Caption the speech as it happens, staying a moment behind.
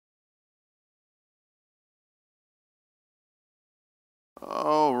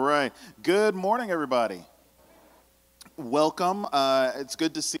All right. Good morning, everybody. Welcome. It's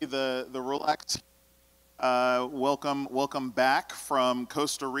good to see the relaxed. Welcome back from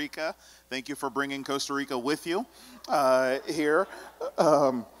Costa Rica. Thank you for bringing Costa Rica with you here.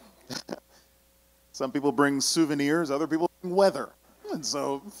 Um, some people bring souvenirs, other people bring weather. And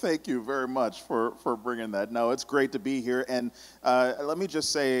so thank you very much for bringing that. No, it's great to be here. And let me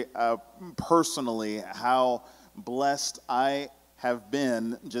just say personally how blessed I have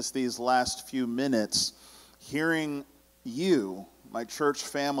been just these last few minutes hearing you, my church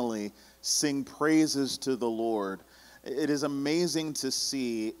family, sing praises to the Lord. It is amazing to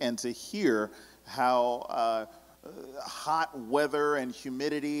see and to hear how hot weather and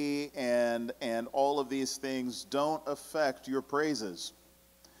humidity and all of these things don't affect your praises.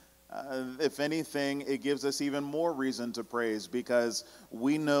 If anything, it gives us even more reason to praise because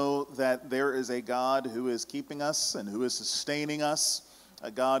we know that there is a God who is keeping us and who is sustaining us, a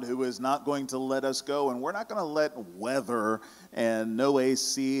God who is not going to let us go, and we're not going to let weather and no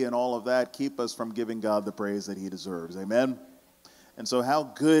AC and all of that keep us from giving God the praise that he deserves. Amen? And so how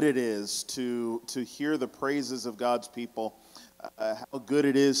good it is to hear the praises of God's people, how good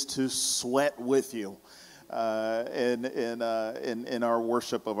it is to sweat with you. In our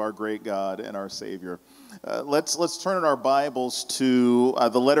worship of our great God and our Savior. Let's turn in our Bibles to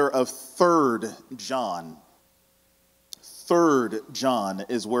the letter of 3rd John. 3rd John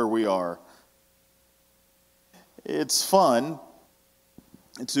is where we are. It's fun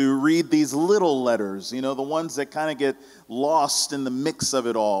to read these little letters, the ones that kind of get lost in the mix of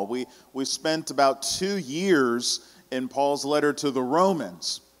it all. We spent about 2 years in Paul's letter to the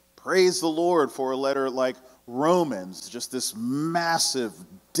Romans. Praise the Lord for a letter like Romans, just this massive,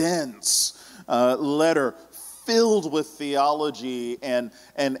 dense letter filled with theology and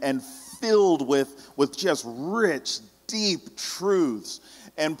filled with just rich, deep truths.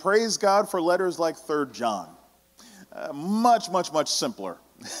 And praise God for letters like 3rd John. Much simpler.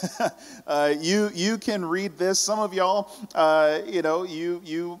 You can read this. Some of y'all,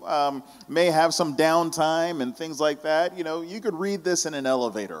 you may have some downtime and things like that. You could read this in an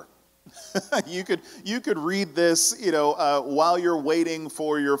elevator. You could read this, while you're waiting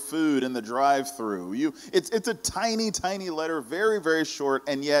for your food in the drive-through. It's a tiny letter, very short,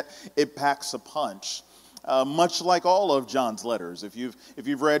 and yet it packs a punch. Much like all of John's letters. If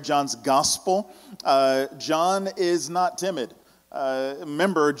you've read John's gospel, John is not timid.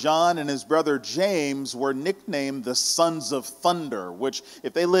 Remember, John and his brother James were nicknamed the Sons of Thunder, which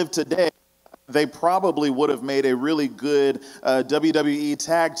if they lived today, they probably would have made a really good WWE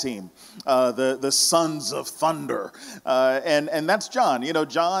tag team, the Sons of Thunder, and that's John.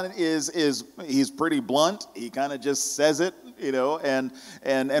 John he's pretty blunt. He kind of just says it, and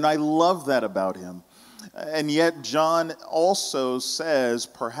I love that about him. And yet John also says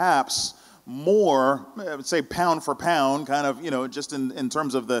perhaps more, I would say pound for pound, kind of, just in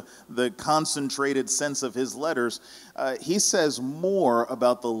terms of the concentrated sense of his letters, he says more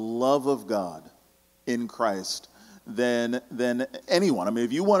about the love of God in Christ than anyone. I mean,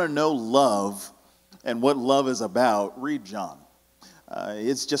 if you want to know love and what love is about, read John.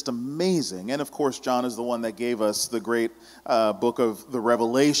 It's just amazing. And of course, John is the one that gave us the great book of the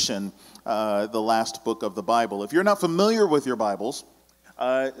Revelation, the last book of the Bible. If you're not familiar with your Bibles,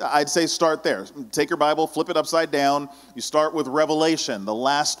 I'd say start there. Take your Bible, flip it upside down. You start with Revelation, the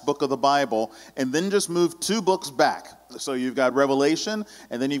last book of the Bible, and then just move 2 books back. So you've got Revelation,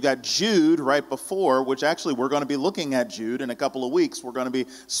 and then you've got Jude right before, which actually we're going to be looking at Jude in a couple of weeks. We're going to be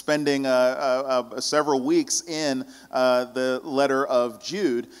spending several weeks in the letter of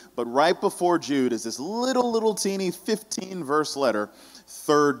Jude. But right before Jude is this little teeny 15-verse letter,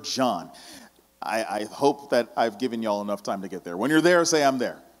 3rd John. I hope that I've given y'all enough time to get there. When you're there, say I'm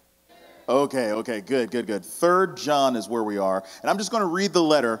there. Okay, good. 3rd John is where we are. And I'm just going to read the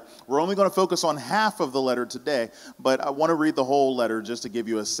letter. We're only going to focus on half of the letter today, but I want to read the whole letter just to give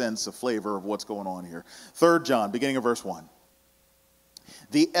you a sense, a flavor of what's going on here. 3rd John, beginning of verse 1.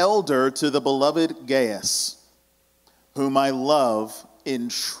 The elder to the beloved Gaius, whom I love in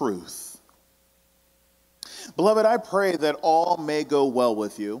truth. Beloved, I pray that all may go well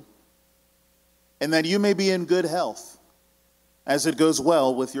with you, and that you may be in good health, as it goes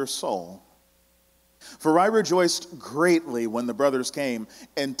well with your soul. For I rejoiced greatly when the brothers came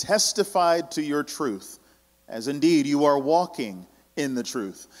and testified to your truth, as indeed you are walking in the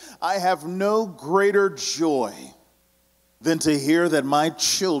truth. I have no greater joy than to hear that my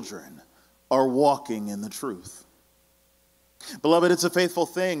children are walking in the truth. Beloved, it's a faithful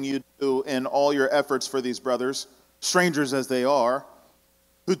thing you do in all your efforts for these brothers, strangers as they are,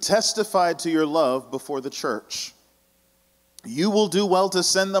 who testified to your love before the church. you will do well to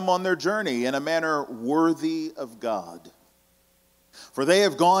send them on their journey in a manner worthy of God. For they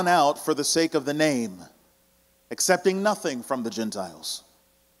have gone out for the sake of the name, accepting nothing from the Gentiles.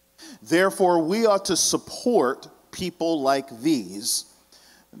 Therefore, we ought to support people like these,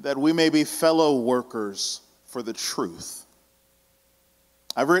 that we may be fellow workers for the truth.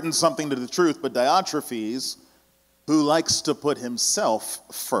 I've written something to the truth, but Diotrephes, who likes to put himself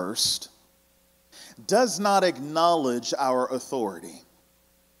first, does not acknowledge our authority.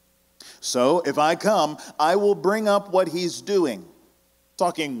 So if I come, I will bring up what he's doing,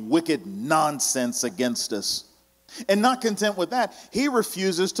 talking wicked nonsense against us. And not content with that, he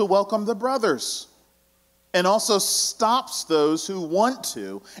refuses to welcome the brothers and also stops those who want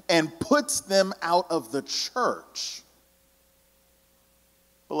to and puts them out of the church.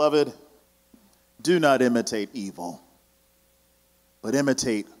 Beloved, do not imitate evil, but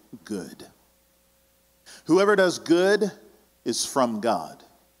imitate good. Whoever does good is from God.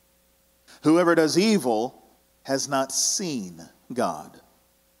 Whoever does evil has not seen God.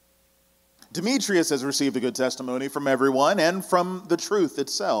 Demetrius has received a good testimony from everyone and from the truth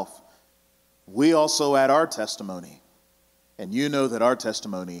itself. We also add our testimony, and you know that our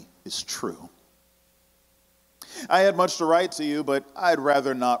testimony is true. I had much to write to you, but I'd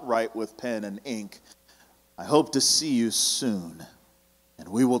rather not write with pen and ink. I hope to see you soon, and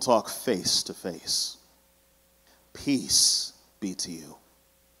we will talk face to face. Peace be to you.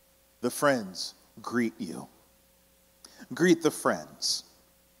 The friends greet you. Greet the friends,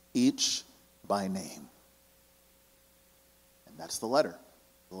 each by name. And that's the letter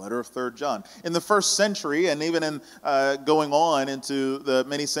of 3 John. In the first century, and even in going on into the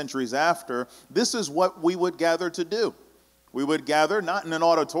many centuries after, this is what we would gather to do. We would gather not in an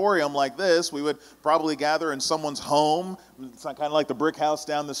auditorium like this. We would probably gather in someone's home. It's kind of like the brick house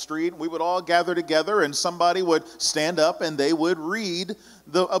down the street. We would all gather together, and somebody would stand up and they would read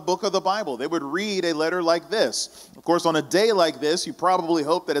a book of the Bible. They would read a letter like this. Of course, on a day like this, you probably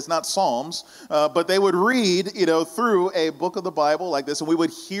hope that it's not Psalms, but they would read, through a book of the Bible like this, and we would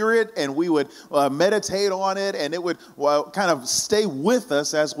hear it, and we would meditate on it, and it would kind of stay with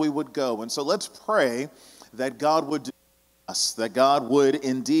us as we would go. And so let's pray that God would do us, that God would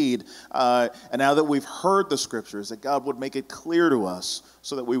indeed, and now that we've heard the scriptures, that God would make it clear to us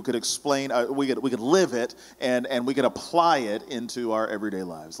so that we could explain, we could live it, and we could apply it into our everyday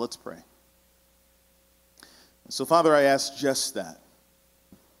lives. Let's pray. So, Father, I ask just that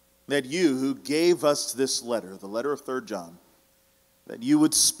you who gave us this letter, the letter of 3 John, that you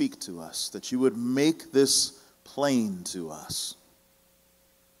would speak to us, that you would make this plain to us.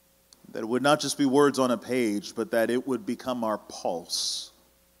 That it would not just be words on a page, but that it would become our pulse,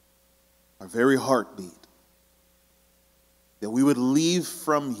 our very heartbeat. That we would leave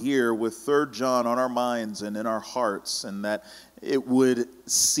from here with 3 John on our minds and in our hearts, and that it would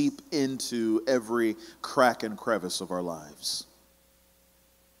seep into every crack and crevice of our lives.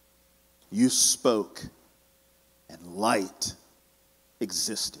 You spoke, and light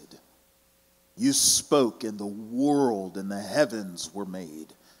existed. You spoke, and the world and the heavens were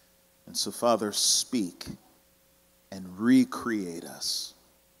made. And so, Father, speak and recreate us.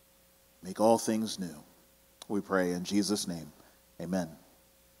 Make all things new. We pray in Jesus' name. Amen.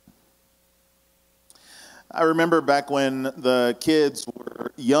 I remember back when the kids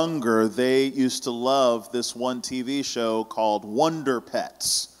were younger, they used to love this one TV show called Wonder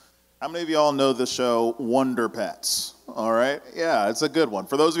Pets. How many of you all know the show Wonder Pets? All right, yeah, it's a good one.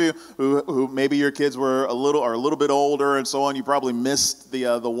 For those of you who maybe your kids were a little bit older and so on, you probably missed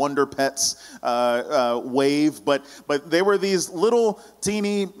the Wonder Pets wave. But they were these little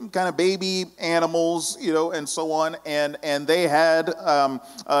teeny kind of baby animals, and so on. And they had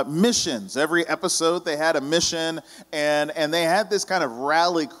missions. Every episode they had a mission, and they had this kind of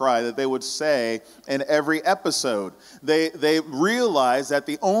rally cry that they would say in every episode. They realized that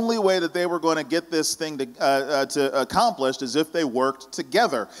the only way that they were going to get this thing to accomplished is if they worked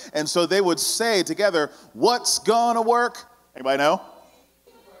together. And so they would say together, what's gonna work? Anybody know?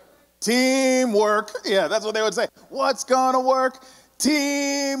 Teamwork. Yeah, that's what they would say. What's gonna work?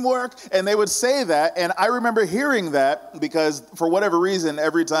 Teamwork. And they would say that, and I remember hearing that because for whatever reason,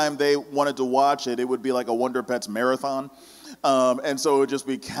 every time they wanted to watch it, it would be like a Wonder Pets marathon. And so it would just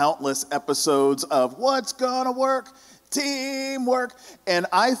be countless episodes of what's gonna work? Teamwork. And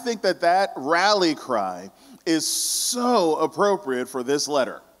I think that rally cry is so appropriate for this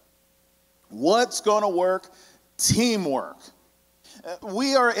letter. What's going to work? Teamwork.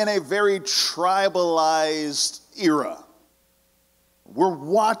 We are in a very tribalized era. We're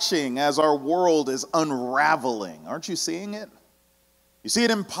watching as our world is unraveling. Aren't you seeing it? You see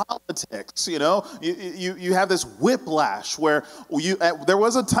it in politics, you have this whiplash where there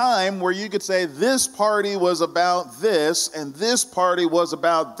was a time where you could say this party was about this and this party was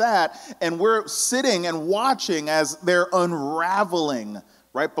about that, and we're sitting and watching as they're unraveling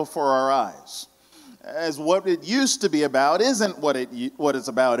right before our eyes. As what it used to be about isn't what it's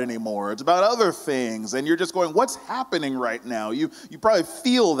about anymore. It's about other things, and you're just going, what's happening right now? You probably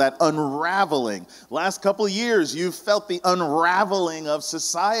feel that unraveling. Last couple of years, you've felt the unraveling of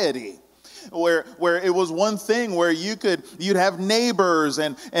society. Where it was one thing where you'd have neighbors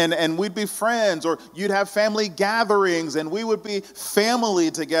and we'd be friends, or you'd have family gatherings and we would be family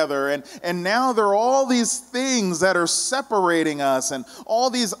together. And now there are all these things that are separating us and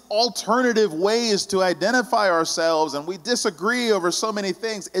all these alternative ways to identify ourselves, and we disagree over so many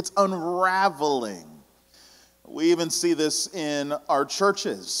things. It's unraveling. We even see this in our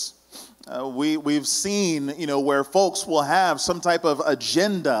churches. We've seen, where folks will have some type of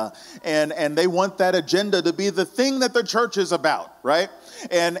agenda, and they want that agenda to be the thing that the church is about, right?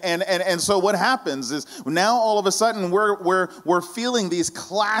 And so what happens is now all of a sudden we're feeling these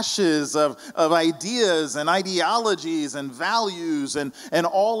clashes of ideas and ideologies and values and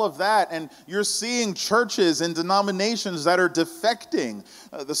all of that. And you're seeing churches and denominations that are defecting.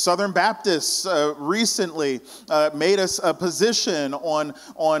 The Southern Baptists recently made us a position on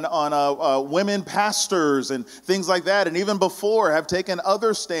women pastors and things like that. And even before have taken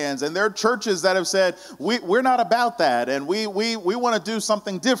other stands. And there are churches that have said, we're not about that. And we want to do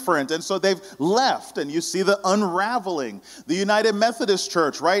something different. And so they've left, and you see the unraveling. The United Methodist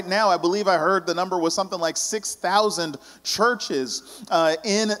Church right now, I believe I heard the number was something like 6,000 churches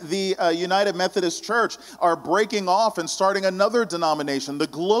in the United Methodist Church are breaking off and starting another denomination, the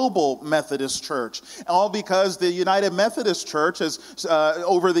Global Methodist Church, all because the United Methodist Church has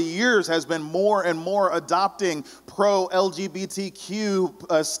over the years has been more and more adopting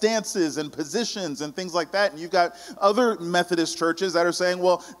pro-LGBTQ stances and positions and things like that. And you've got other Methodist churches that are saying,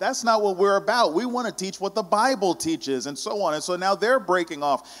 well, that's not what we're about. We want to teach what the Bible teaches and so on. And so now they're breaking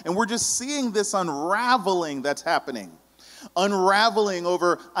off. And we're just seeing this unraveling that's happening. Unraveling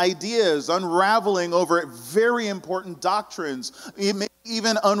over ideas, unraveling over very important doctrines,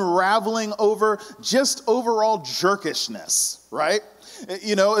 even unraveling over just overall jerkishness, right?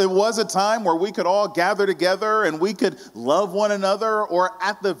 It was a time where we could all gather together and we could love one another, or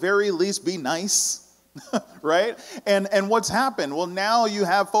at the very least be nice. Right? And what's happened? Well, now you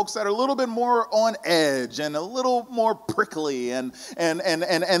have folks that are a little bit more on edge and a little more prickly, and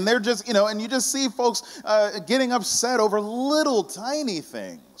they're just, and you just see folks getting upset over little tiny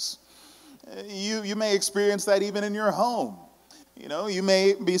things. You may experience that even in your home. You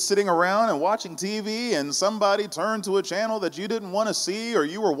may be sitting around and watching TV, and somebody turned to a channel that you didn't want to see, or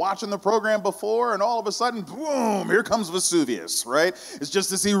you were watching the program before, and all of a sudden, boom, here comes Vesuvius, right? It's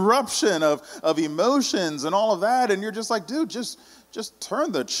just this eruption of emotions and all of that, and you're just like, dude, just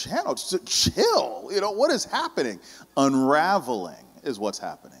turn the channel, just chill. What is happening? Unraveling is what's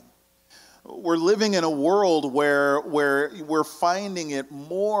happening. We're living in a world where we're finding it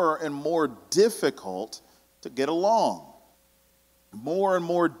more and more difficult to get along. More and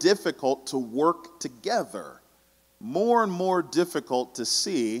more difficult to work together, more and more difficult to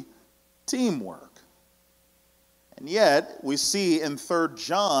see teamwork. And yet, we see in 3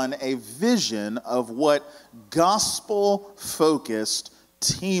 John a vision of what gospel-focused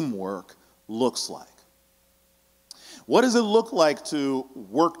teamwork looks like. What does it look like to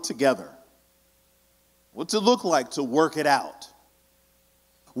work together? What's it look like to work it out?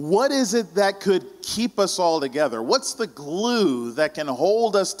 What is it that could keep us all together? What's the glue that can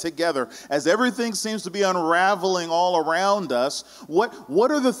hold us together as everything seems to be unraveling all around us? What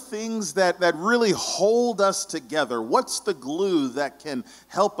are the things that really hold us together? What's the glue that can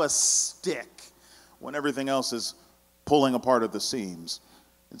help us stick when everything else is pulling apart at the seams?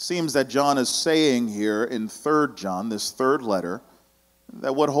 It seems that John is saying here in 3 John, this third letter,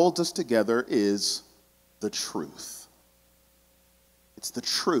 that what holds us together is the truth. It's the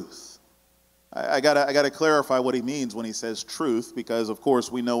truth. I gotta clarify what he means when he says truth, because of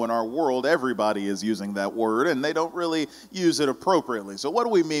course we know in our world everybody is using that word and they don't really use it appropriately. So what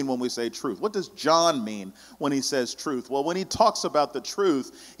do we mean when we say truth? What does John mean when he says truth? Well, when he talks about the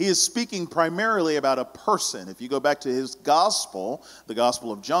truth, he is speaking primarily about a person. If you go back to his gospel, the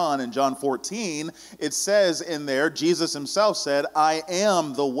Gospel of John, in John 14, it says in there, Jesus himself said, I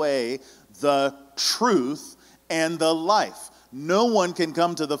am the way, the truth, and the life. No one can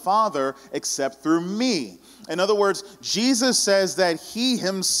come to the Father except through me. In other words, Jesus says that he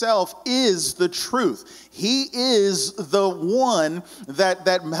himself is the truth. He is the one that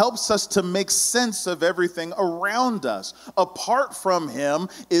helps us to make sense of everything around us. Apart from him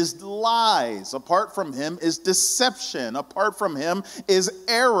is lies. Apart from him is deception. Apart from him is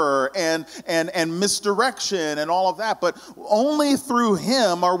error and misdirection and all of that. But only through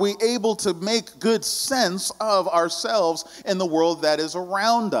him are we able to make good sense of ourselves in the world that is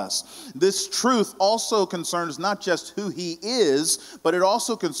around us. This truth also concerns not just who he is, but it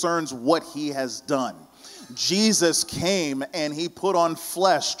also concerns what he has done. Jesus came and he put on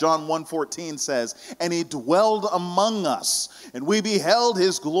flesh, John 1:14 says, and he dwelled among us. And we beheld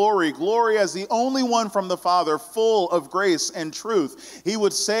his glory, glory as the only one from the Father, full of grace and truth. He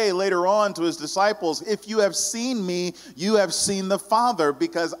would say later on to his disciples, if you have seen me, you have seen the Father,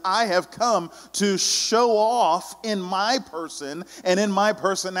 because I have come to show off in my person and in my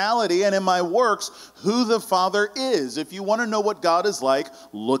personality and in my works who the Father is. If you want to know what God is like,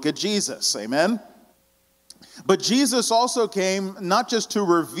 look at Jesus. Amen? But Jesus also came not just to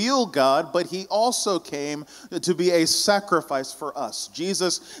reveal God, but he also came to be a sacrifice for us.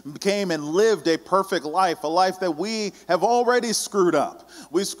 Jesus came and lived a perfect life, a life that we have already screwed up.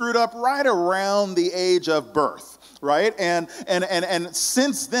 We screwed up right around the age of birth. Right? And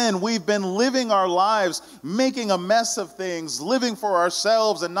since then, we've been living our lives, making a mess of things, living for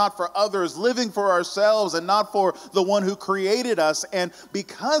ourselves and not for others, living for ourselves and not for the one who created us. And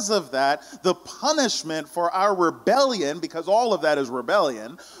because of that, the punishment for our rebellion, because all of that is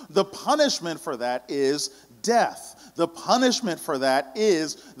rebellion, the punishment for that is death. The punishment for that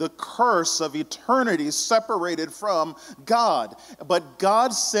is the curse of eternity separated from God. But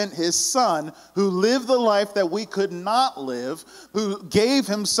God sent his Son, who lived the life that we could not live, who gave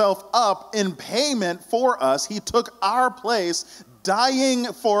himself up in payment for us. He took our place, dying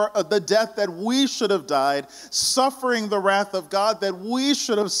for the death that we should have died, suffering the wrath of God that we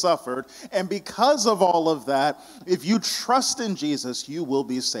should have suffered. And because of all of that, if you trust in Jesus, you will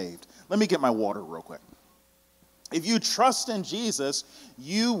be saved. Let me get my water real quick. If you trust in Jesus,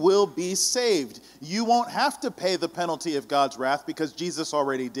 you will be saved. You won't have to pay the penalty of God's wrath because Jesus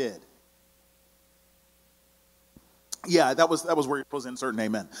already did. Yeah, that was where you're supposed to insert an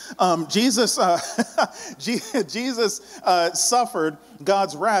amen. Jesus suffered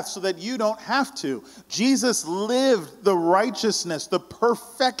God's wrath so that you don't have to. Jesus lived the righteousness, the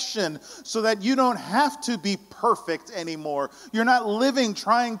perfection, so that you don't have to be perfect anymore. You're not living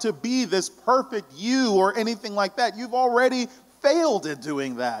trying to be this perfect you or anything like that. You've already failed at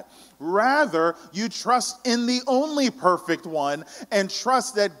doing that. Rather, you trust in the only perfect one and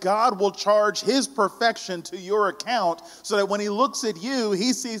trust that God will charge his perfection to your account so that when he looks at you,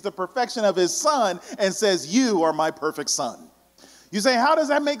 he sees the perfection of his Son and says, you are my perfect Son. You say, how does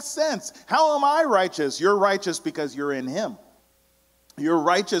that make sense? How am I righteous? You're righteous because you're in him. You're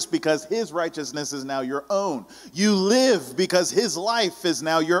righteous because his righteousness is now your own. You live because his life is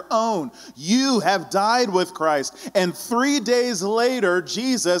now your own. You have died with Christ. And 3 days later,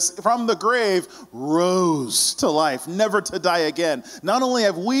 Jesus from the grave rose to life, never to die again. Not only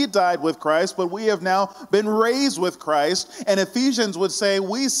have we died with Christ, but we have now been raised with Christ. And Ephesians would say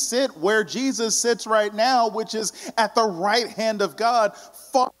we sit where Jesus sits right now, which is at the right hand of God,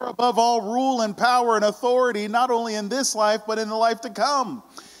 far above all rule and power and authority, not only in this life, but in the life to come.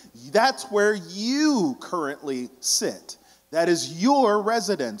 That's where you currently sit. That is your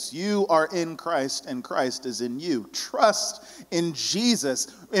residence. You are in Christ, and Christ is in you. Trust in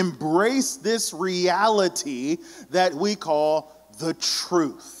Jesus. Embrace this reality that we call the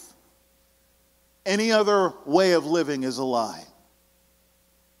truth. Any other way of living is a lie.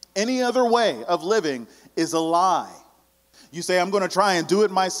 Any other way of living is a lie. You say, I'm going to try and do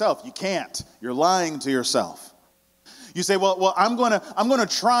it myself. You can't. You're lying to yourself. You say, well, I'm going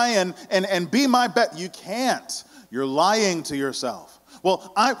to try and be my best. You can't. You're lying to yourself.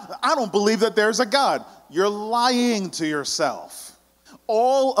 Well, I don't believe that there's a God. You're lying to yourself.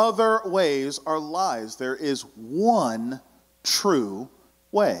 All other ways are lies. There is one true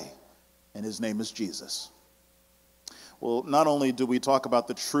way, and his name is Jesus. Well, not only do we talk about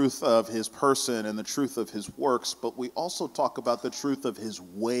the truth of his person and the truth of his works, but we also talk about the truth of his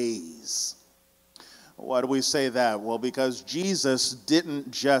ways. Why do we say that? Well, because Jesus didn't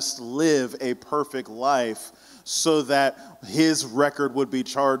just live a perfect life so that his record would be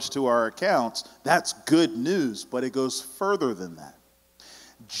charged to our accounts. That's good news, but it goes further than that.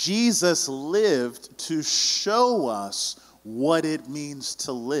 Jesus lived to show us what it means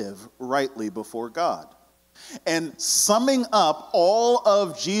to live rightly before God. And summing up all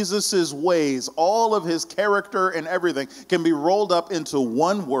of Jesus's ways, all of his character and everything can be rolled up into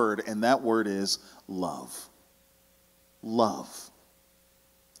one word, and that word is love. Love.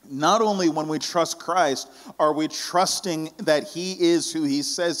 Not only when we trust Christ are we trusting that he is who he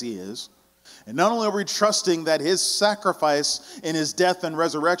says he is, and not only are we trusting that his sacrifice in his death and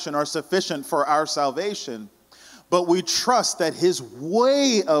resurrection are sufficient for our salvation, but we trust that his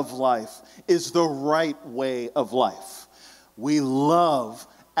way of life is the right way of life. We love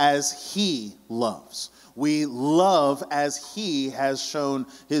as he loves. We love as he has shown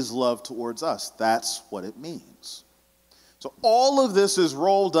his love towards us. That's what it means. So all of this is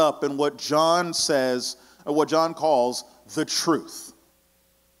rolled up in what John says, or what John calls the truth.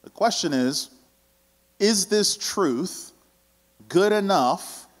 The question is this truth good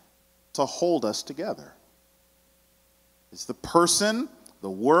enough to hold us together? Is the person, the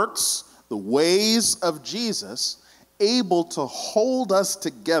works, the ways of Jesus able to hold us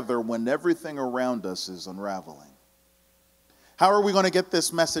together when everything around us is unraveling? How are we going to get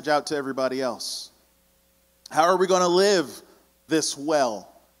this message out to everybody else? How are we going to live this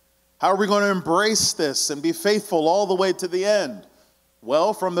well? How are we going to embrace this and be faithful all the way to the end?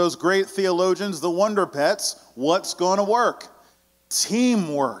 Well, from those great theologians, the Wonder Pets, what's going to work?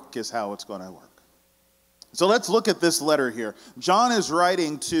 Teamwork is how it's going to work. So let's look at this letter here. John is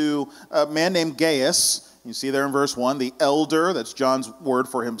writing to a man named Gaius. You see there in verse 1, the elder, that's John's word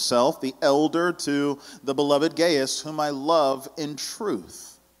for himself, the elder to the beloved Gaius, whom I love in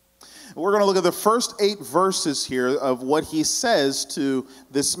truth. We're going to look at the first 8 verses here of what he says to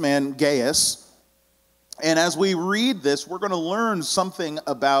this man Gaius. And as we read this, we're going to learn something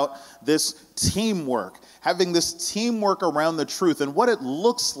about this teamwork, having this teamwork around the truth and what it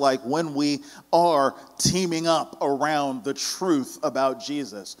looks like when we are teaming up around the truth about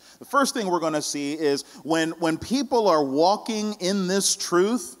Jesus. The first thing we're going to see is when people are walking in this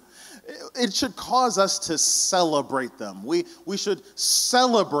truth, it should cause us to celebrate them. We should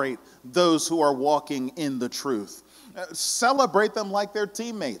celebrate those who are walking in the truth. Celebrate them like they're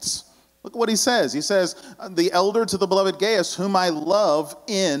teammates. Look what he says. He says, the elder to the beloved Gaius, whom I love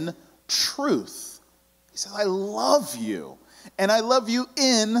in truth. He says, I love you, and I love you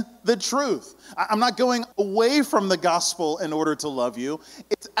in the truth. I'm not going away from the gospel in order to love you.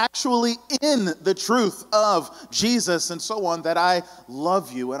 It's actually in the truth of Jesus and so on that I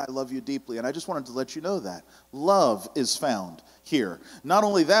love you, and I love you deeply. And I just wanted to let you know that. Love is found here. Not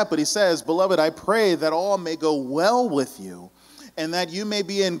only that, but he says, beloved, I pray that all may go well with you, and that you may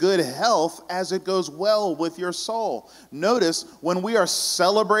be in good health as it goes well with your soul. Notice, when we are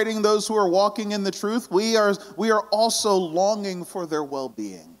celebrating those who are walking in the truth, we are also longing for their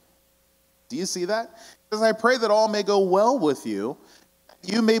well-being. Do you see that? Because I pray that all may go well with you.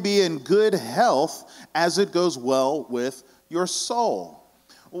 You may be in good health as it goes well with your soul.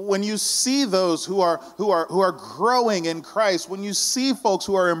 When you see those who are growing in Christ, when you see folks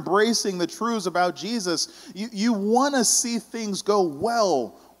who are embracing the truths about Jesus, you want to see things go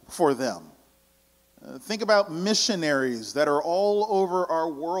well for them. Think about missionaries that are all over our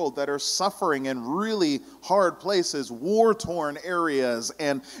world that are suffering in really hard places, war-torn areas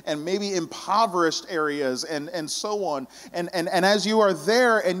and maybe impoverished areas and so on. And as you are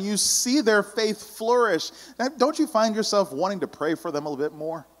there and you see their faith flourish, don't you find yourself wanting to pray for them a little bit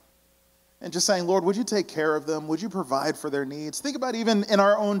more? And just saying, Lord, would you take care of them? Would you provide for their needs? Think about even in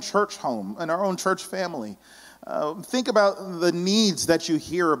our own church home, in our own church family. Think about the needs that you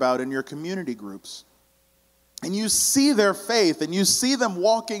hear about in your community groups. And you see their faith, and you see them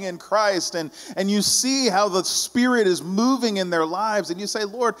walking in Christ, and you see how the Spirit is moving in their lives, and you say,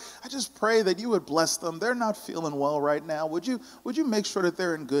 Lord, I just pray that you would bless them. They're not feeling well right now. Would you make sure that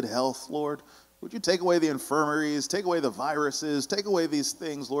they're in good health, Lord? Would you take away the infirmaries, take away the viruses, take away these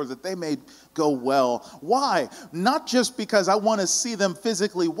things, Lord, that they may go well? Why? Not just because I want to see them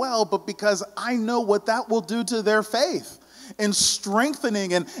physically well, but because I know what that will do to their faith. And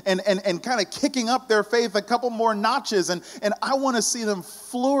strengthening and kind of kicking up their faith a couple more notches. And I want to see them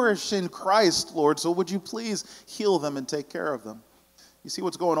flourish in Christ, Lord. So would you please heal them and take care of them? You see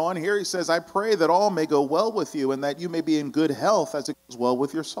what's going on here? He says, I pray that all may go well with you and that you may be in good health as it goes well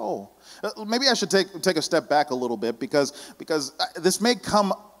with your soul. Maybe I should take a step back a little bit because this may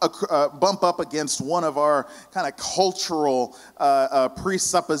bump up against one of our kind of cultural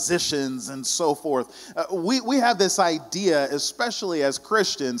presuppositions and so forth. We have this idea, especially as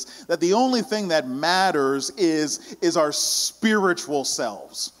Christians, that the only thing that matters is our spiritual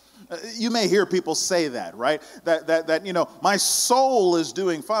selves. You may hear people say that, right? That you know, my soul is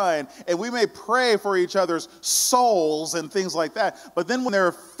doing fine, and we may pray for each other's souls and things like that. But then when there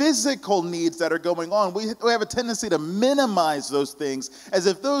are physical needs that are going on, we have a tendency to minimize those things as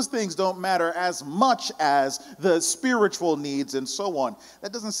if those things don't matter as much as the spiritual needs and so on.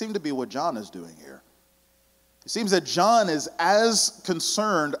 That doesn't seem to be what John is doing here. It seems that John is as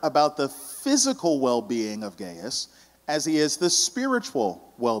concerned about the physical well-being of Gaius as he is the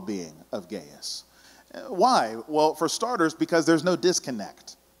spiritual well-being of Gaius. Why? Well, for starters, because there's no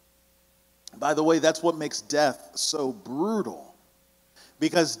disconnect. By the way, that's what makes death so brutal.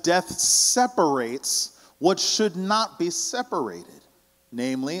 Because death separates what should not be separated,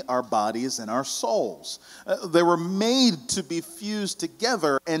 namely our bodies and our souls. They were made to be fused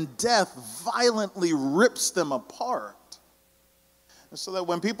together, and death violently rips them apart. So that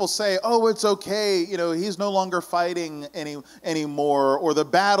when people say, oh, it's okay, he's no longer fighting anymore, or the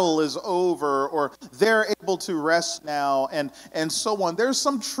battle is over, or they're able to rest now, and so on. There's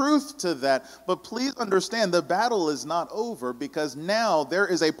some truth to that, but please understand the battle is not over, because now there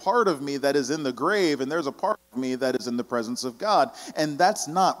is a part of me that is in the grave, and there's a part of me that is in the presence of God, and that's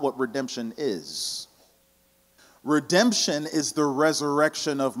not what redemption is. Redemption is the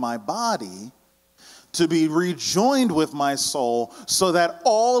resurrection of my body to be rejoined with my soul, so that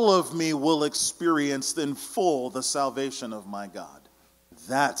all of me will experience in full the salvation of my God.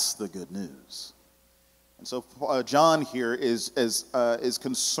 That's the good news. And so John here is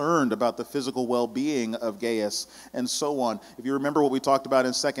concerned about the physical well-being of Gaius and so on. If you remember what we talked about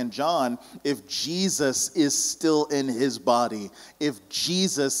in 2 John, if Jesus is still in his body, if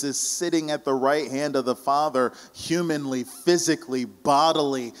Jesus is sitting at the right hand of the Father, humanly, physically,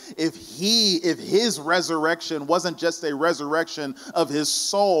 bodily, if his resurrection wasn't just a resurrection of his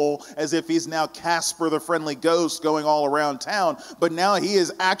soul, as if he's now Casper the Friendly Ghost going all around town, but now he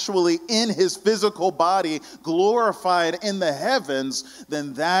is actually in his physical body, glorified in the heavens,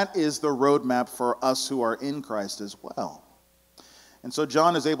 then that is the roadmap for us who are in Christ as well. And so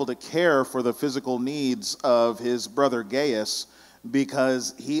John is able to care for the physical needs of his brother Gaius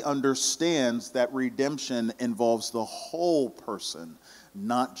because he understands that redemption involves the whole person,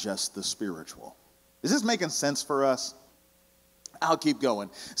 not just the spiritual. Is this making sense for us? I'll keep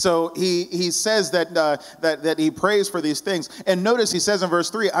going. So he says that he prays for these things. And notice he says in verse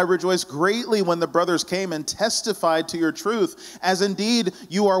 3, I rejoice greatly when the brothers came and testified to your truth, as indeed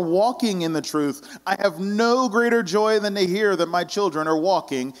you are walking in the truth. I have no greater joy than to hear that my children are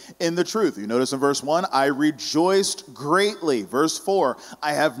walking in the truth. You notice in verse 1, I rejoiced greatly. Verse 4,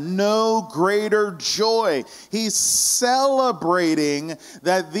 I have no greater joy. He's celebrating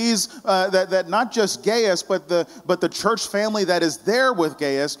that that not just Gaius, but the church family that is there with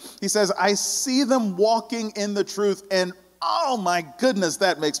Gaius. He says, I see them walking in the truth, and oh my goodness,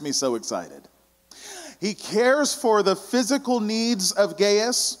 that makes me so excited. He cares for the physical needs of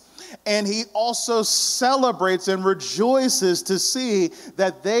Gaius, and he also celebrates and rejoices to see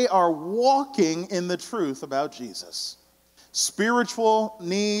that they are walking in the truth about Jesus. Spiritual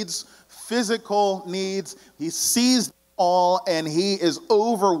needs, physical needs, he sees them all, and he is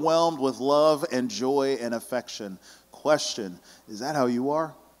overwhelmed with love and joy and affection. Question, is that how you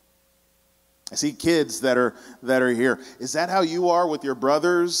are? I see kids that are here. Is that how you are with your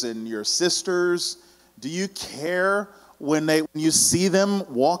brothers and your sisters? Do you care when you see them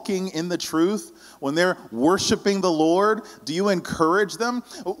walking in the truth? When they're worshiping the Lord, do you encourage them?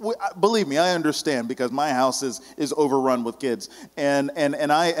 Believe me, I understand, because my house is overrun with kids, and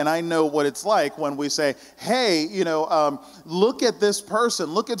I know what it's like when we say, hey, look at this person,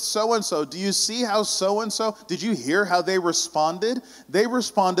 look at so and so. Do you see how so and so? Did you hear how they responded? They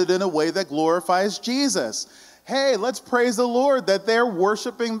responded in a way that glorifies Jesus. Hey, let's praise the Lord that they're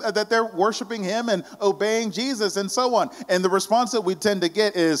worshiping him and obeying Jesus and so on. And the response that we tend to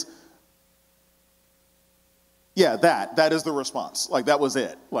get is, yeah, that is the response. Like, that was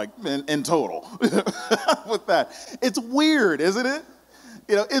it, like in total with that. It's weird, isn't it?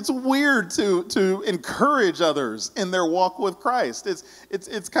 It's weird to encourage others in their walk with Christ.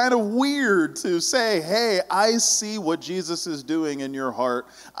 It's kind of weird to say, hey, I see what Jesus is doing in your heart.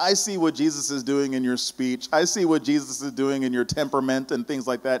 I see what Jesus is doing in your speech. I see what Jesus is doing in your temperament and things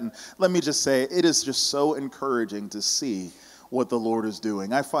like that. And let me just say, it is just so encouraging to see what the Lord is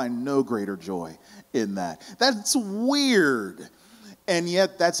doing. I find no greater joy in that. That's weird. And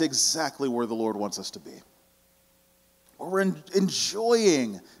yet that's exactly where the Lord wants us to be. We're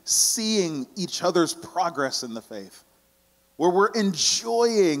enjoying seeing each other's progress in the faith. Where we're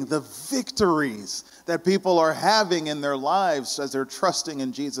enjoying the victories that people are having in their lives as they're trusting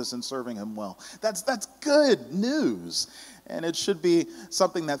in Jesus and serving him well. That's good news. And it should be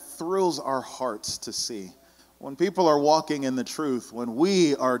something that thrills our hearts to see. When people are walking in the truth, when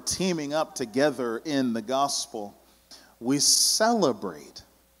we are teaming up together in the gospel, we celebrate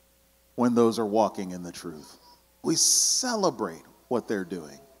when those are walking in the truth. We celebrate what they're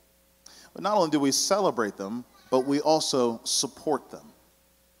doing. But not only do we celebrate them, but we also support them.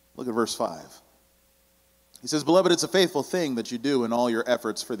 Look at verse 5. He says, beloved, it's a faithful thing that you do in all your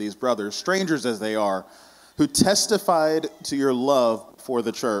efforts for these brothers, strangers as they are, who testified to your love for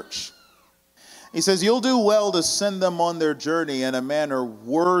the church. He says, you'll do well to send them on their journey in a manner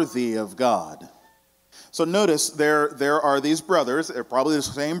worthy of God. So notice there are these brothers, they're probably the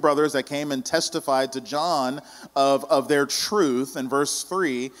same brothers that came and testified to John of their truth in verse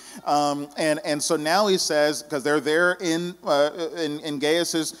 3. And so now he says, because they're there in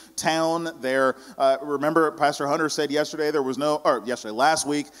Gaius's town, remember Pastor Hunter said last week,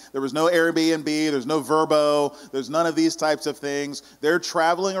 there was no Airbnb, there's no Verbo, there's none of these types of things. They're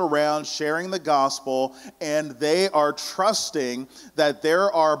traveling around sharing the gospel, and they are trusting that there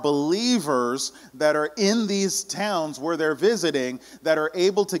are believers that are in these towns where they're visiting that are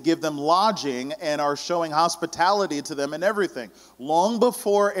able to give them lodging and are showing hospitality to them and everything. Long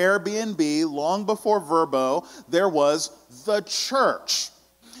before Airbnb, long before Verbo, there was the church.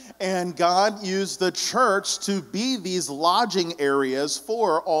 And God used the church to be these lodging areas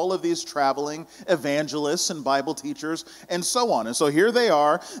for all of these traveling evangelists and Bible teachers and so on. And so here they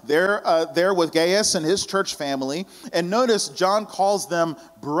are. They're there with Gaius and his church family. And notice John calls them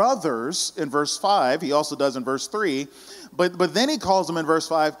brothers in verse 5. He also does in verse 3. But then he calls them in verse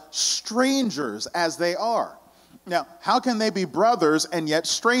 5 strangers as they are. Now, how can they be brothers and yet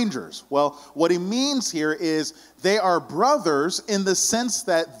strangers? Well, what he means here is they are brothers in the sense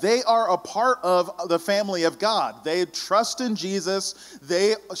that they are a part of the family of God. They trust in Jesus.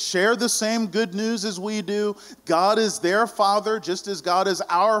 They share the same good news as we do. God is their Father, just as God is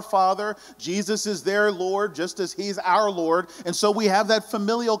our Father. Jesus is their Lord, just as he's our Lord. And so we have that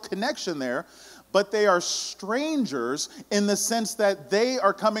familial connection there. But they are strangers in the sense that they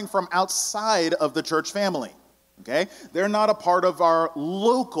are coming from outside of the church family. Okay? They're not a part of our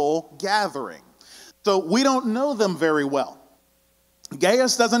local gathering. So we don't know them very well.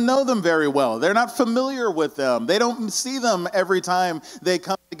 Gaius doesn't know them very well. They're not familiar with them. They don't see them every time they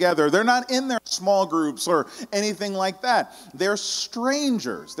come together. They're not in their small groups or anything like that. They're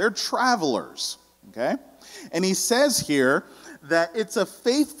strangers. They're travelers. Okay? And he says here that it's a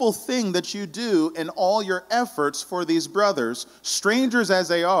faithful thing that you do in all your efforts for these brothers, strangers as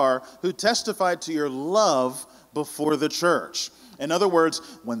they are, who testified to your love before the church. In other words,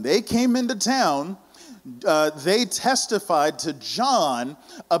 when they came into town, they testified to John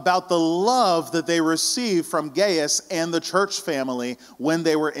about the love that they received from Gaius and the church family when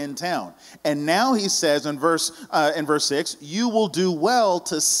they were in town. And now he says in verse 6, you will do well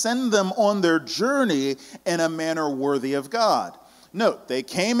to send them on their journey in a manner worthy of God. Note, they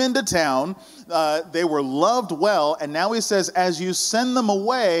came into town, they were loved well, and now he says, as you send them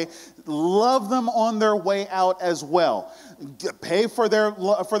away, love them on their way out as well. Pay for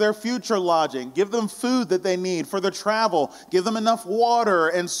their future lodging. Give them food that they need for the travel. Give them enough water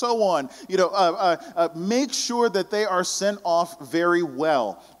and so on. Make sure that they are sent off very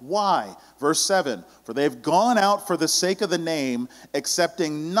well. Why? Verse 7, for they've gone out for the sake of the name,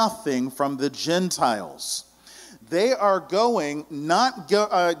 accepting nothing from the Gentiles. They are going, not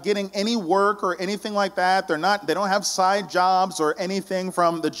getting any work or anything like that. They don't have side jobs or anything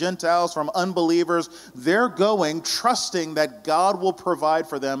from the Gentiles, from unbelievers. They're going trusting that God will provide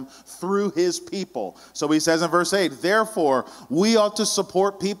for them through his people. So he says in verse 8, therefore, we ought to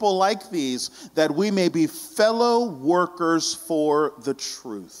support people like these, that we may be fellow workers for the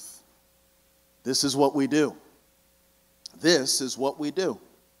truth. This is what we do. This is what we do.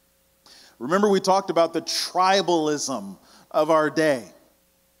 Remember, we talked about the tribalism of our day.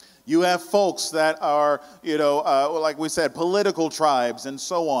 You have folks that are, like we said, political tribes and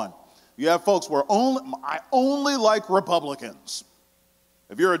so on. You have folks where I only like Republicans.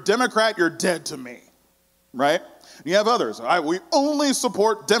 If you're a Democrat, you're dead to me, right? You have others. We only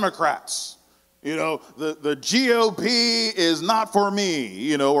support Democrats. The GOP is not for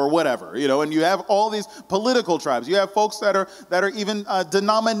me, or whatever, and you have all these political tribes. You have folks that are even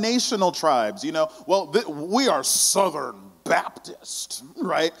denominational tribes, we are Southern Baptist,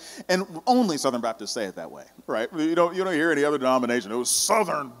 right? And only Southern Baptists say it that way, right? You don't hear any other denomination. It was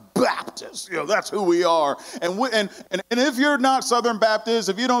Southern Baptist. That's who we are. And if you're not Southern Baptist,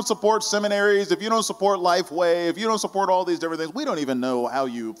 if you don't support seminaries, if you don't support Lifeway, if you don't support all these different things, we don't even know how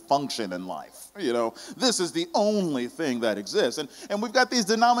you function in life. This is the only thing that exists. And we've got these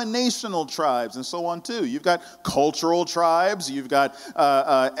denominational tribes and so on too. You've got cultural tribes, you've got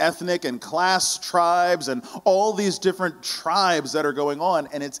ethnic and class tribes, and all these different tribes that are going on.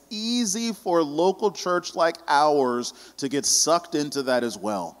 And it's easy for a local church like ours to get sucked into that as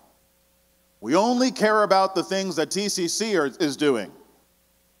well. We only care about the things that TCC is doing.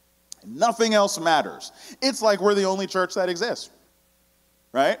 Nothing else matters. It's like we're the only church that exists.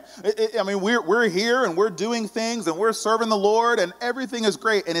 right? I mean, we're here and we're doing things and we're serving the Lord and everything is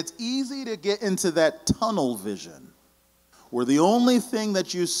great. And it's easy to get into that tunnel vision where the only thing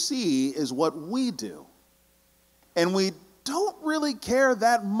that you see is what we do. And we don't really care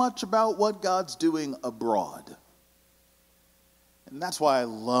that much about what God's doing abroad. And that's why I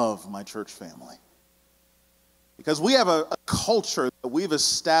love my church family. Because we have a culture that we've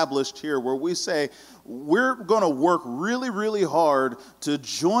established here where we say we're going to work really, really hard to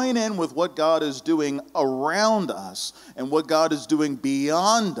join in with what God is doing around us and what God is doing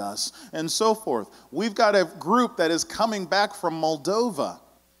beyond us and so forth. We've got a group that is coming back from Moldova.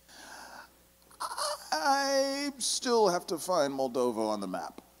 I still have to find Moldova on the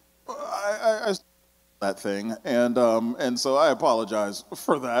map. I that thing, and so I apologize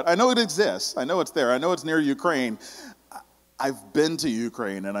for that. I know it exists. I know it's there. I know it's near Ukraine. I've been to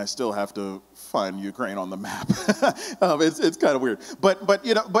Ukraine, and I still have to find Ukraine on the map. It's kind of weird,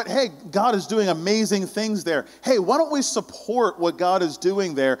 but hey, God is doing amazing things there. Hey, why don't we support what God is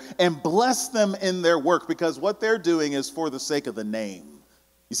doing there and bless them in their work, because what they're doing is for the sake of the name.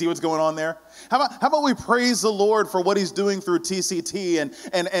 You see what's going on there? How about we praise the Lord for what he's doing through TCT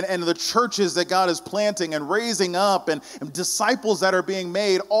and the churches that God is planting and raising up and disciples that are being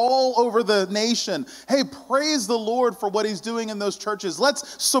made all over the nation. Hey, praise the Lord for what he's doing in those churches.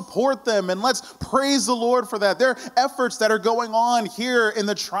 Let's support them and let's praise the Lord for that. There are efforts that are going on here in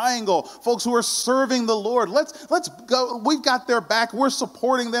the Triangle, folks who are serving the Lord. Let's go. We've got their back. We're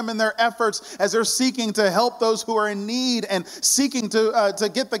supporting them in their efforts as they're seeking to help those who are in need and seeking to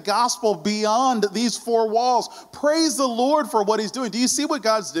get the gospel beyond these four walls. Praise the Lord for what he's doing. Do you see what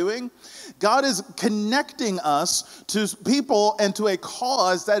God's doing? God is connecting us to people and to a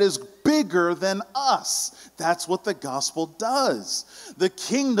cause that is bigger than us. That's what the gospel does. The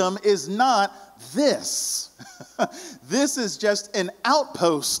kingdom is not this. This is just an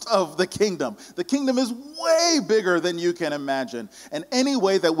outpost of the kingdom. The kingdom is way bigger than you can imagine. And any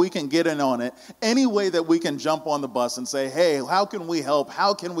way that we can get in on it, any way that we can jump on the bus and say, hey, how can we help?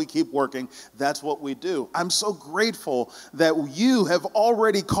 How can we keep working? That's what we do. I'm so grateful that you have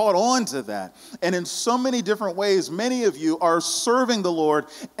already caught on to that. And in so many different ways, many of you are serving the Lord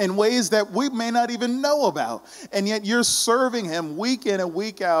in ways that we may not even know about. And yet you're serving him week in and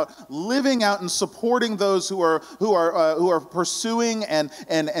week out, living out and supporting those who are pursuing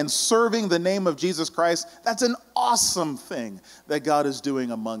and serving the name of Jesus Christ. That's an awesome thing that God is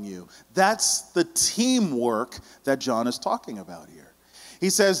doing among you. That's the teamwork that John is talking about here. He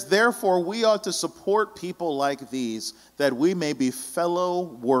says, therefore, we ought to support people like these, that we may be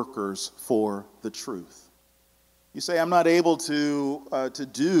fellow workers for the truth. You say, I'm not able to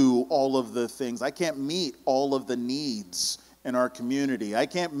do all of the things. I can't meet all of the needs in our community. I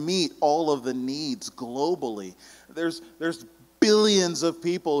can't meet all of the needs globally. There's billions of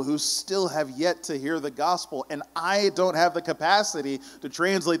people who still have yet to hear the gospel, and I don't have the capacity to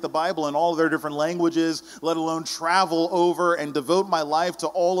translate the Bible in all of their different languages, let alone travel over and devote my life to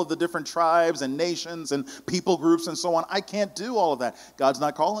all of the different tribes and nations and people groups and so on. I can't do all of that. God's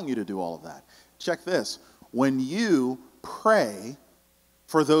not calling you to do all of that. Check this. When you pray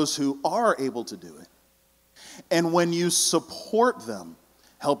for those who are able to do it, and when you support them,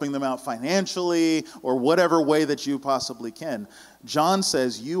 helping them out financially or whatever way that you possibly can, John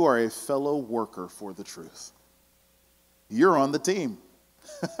says you are a fellow worker for the truth. You're on the team.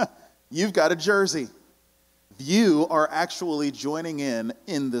 You've got a jersey. You are actually joining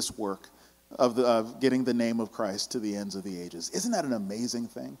in this work of getting the name of Christ to the ends of the ages. Isn't that an amazing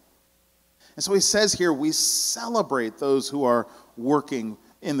thing? And so he says here, we celebrate those who are working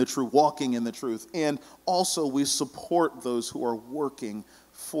in the truth, walking in the truth, and also we support those who are working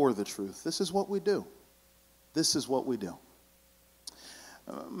for the truth. This is what we do. This is what we do.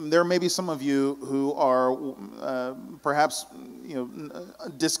 There may be some of you who are perhaps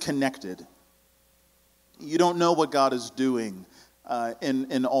disconnected. You don't know what God is doing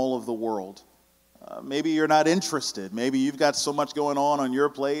in all of the world. Maybe you're not interested. Maybe you've got so much going on your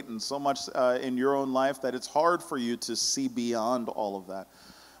plate and so much in your own life that it's hard for you to see beyond all of that.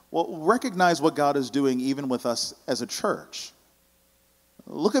 Well, recognize what God is doing even with us as a church.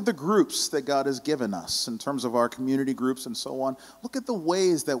 Look at the groups that God has given us in terms of our community groups and so on. Look at the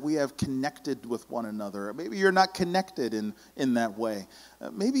ways that we have connected with one another. Maybe you're not connected in that way.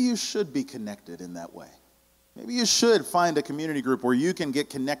 Maybe you should be connected in that way. Maybe you should find a community group where you can get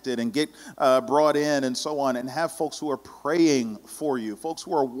connected and get brought in and so on and have folks who are praying for you, folks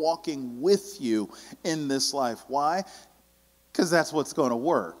who are walking with you in this life. Why? Because that's what's going to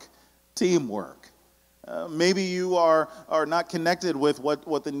work. Teamwork. Maybe you are not connected with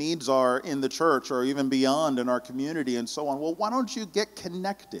what the needs are in the church or even beyond in our community and so on. Well, why don't you get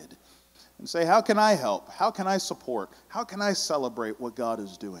connected and say, how can I help? How can I support? How can I celebrate what God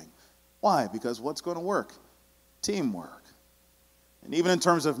is doing? Why? Because what's going to work? Teamwork. And even in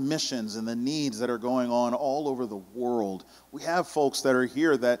terms of missions and the needs that are going on all over the world, we have folks that are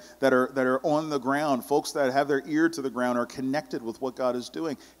here that are on the ground, folks that have their ear to the ground, are connected with what God is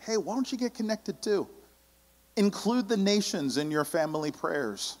doing. Hey, why don't you get connected too? Include the nations in your family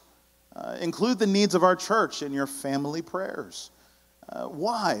prayers. Include the needs of our church in your family prayers.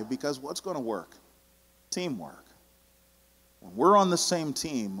 Why? Because what's going to work? Teamwork. When we're on the same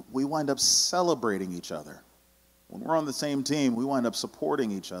team, we wind up celebrating each other. When we're on the same team, we wind up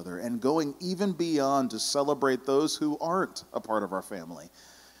supporting each other and going even beyond to celebrate those who aren't a part of our family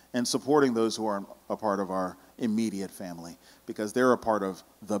and supporting those who aren't a part of our immediate family, because they're a part of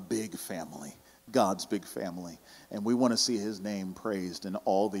the big family, God's big family. And we want to see his name praised in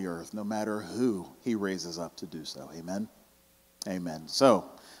all the earth, no matter who he raises up to do so. Amen? Amen.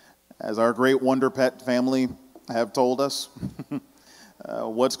 So, as our great Wonder Pet family have told us,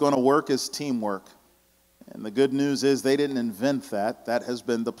 what's going to work is teamwork. And the good news is they didn't invent that. That has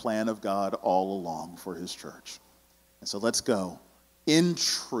been the plan of God all along for his church. And so let's go in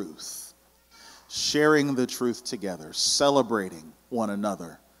truth, sharing the truth together, celebrating one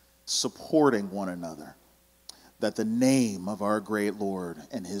another, supporting one another, that the name of our great Lord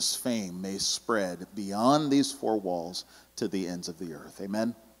and his fame may spread beyond these four walls to the ends of the earth.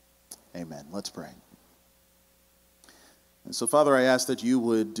 Amen? Amen. Let's pray. And so, Father, I ask that you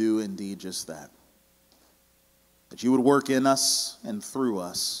would do indeed just that. That you would work in us and through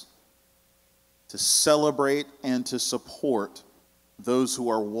us to celebrate and to support those who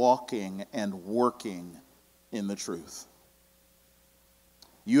are walking and working in the truth.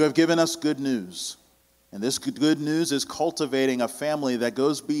 You have given us good news, and this good news is cultivating a family that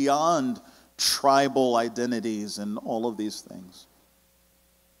goes beyond tribal identities and all of these things.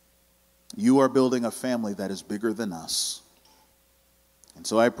 You are building a family that is bigger than us. And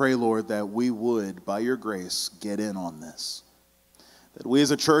so I pray, Lord, that we would, by your grace, get in on this. That we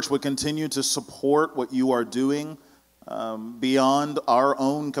as a church would continue to support what you are doing beyond our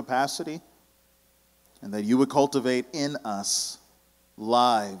own capacity. And that you would cultivate in us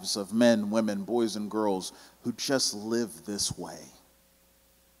lives of men, women, boys, and girls who just live this way.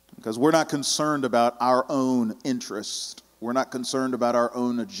 Because we're not concerned about our own interest. We're not concerned about our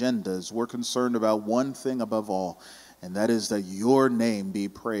own agendas. We're concerned about one thing above all, and that is that your name be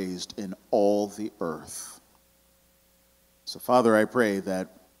praised in all the earth. So, Father, I pray that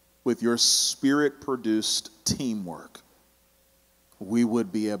with your Spirit-produced teamwork, we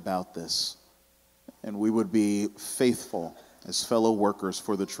would be about this, and we would be faithful as fellow workers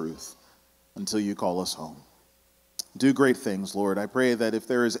for the truth until you call us home. Do great things, Lord. I pray that if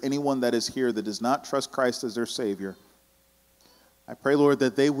there is anyone that is here that does not trust Christ as their Savior, I pray, Lord,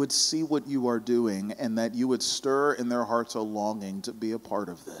 that they would see what you are doing and that you would stir in their hearts a longing to be a part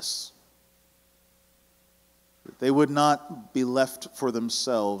of this. That they would not be left for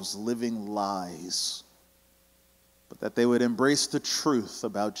themselves living lies, but that they would embrace the truth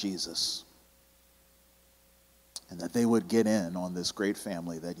about Jesus and that they would get in on this great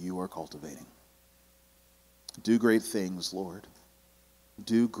family that you are cultivating. Do great things, Lord.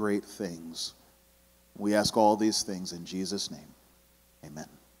 Do great things. We ask all these things in Jesus' name. Amen.